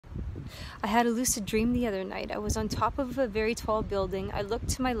I had a lucid dream the other night. I was on top of a very tall building. I looked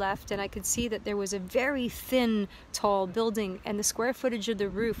to my left and I could see that there was a very thin, tall building, and the square footage of the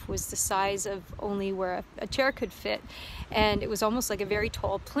roof was the size of only where a chair could fit. And it was almost like a very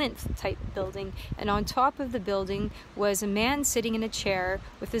tall plinth type building. And on top of the building was a man sitting in a chair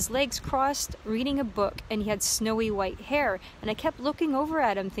with his legs crossed, reading a book, and he had snowy white hair. And I kept looking over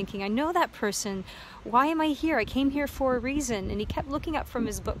at him thinking, I know that person. Why am I here? I came here for a reason. And he kept looking up from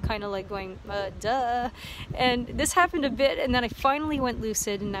his book, kind of like going, duh. And this happened a bit, and then I finally went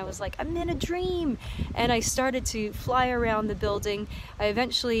lucid, and I was like, I'm in a dream. And I started to fly around the building. I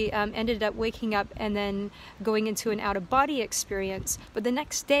eventually ended up waking up and then going into an out-of-body experience. But the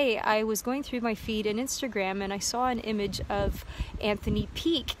next day, I was going through my feed and Instagram, and I saw an image of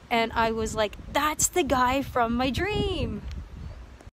Peake, and I was like, that's the guy from my dream.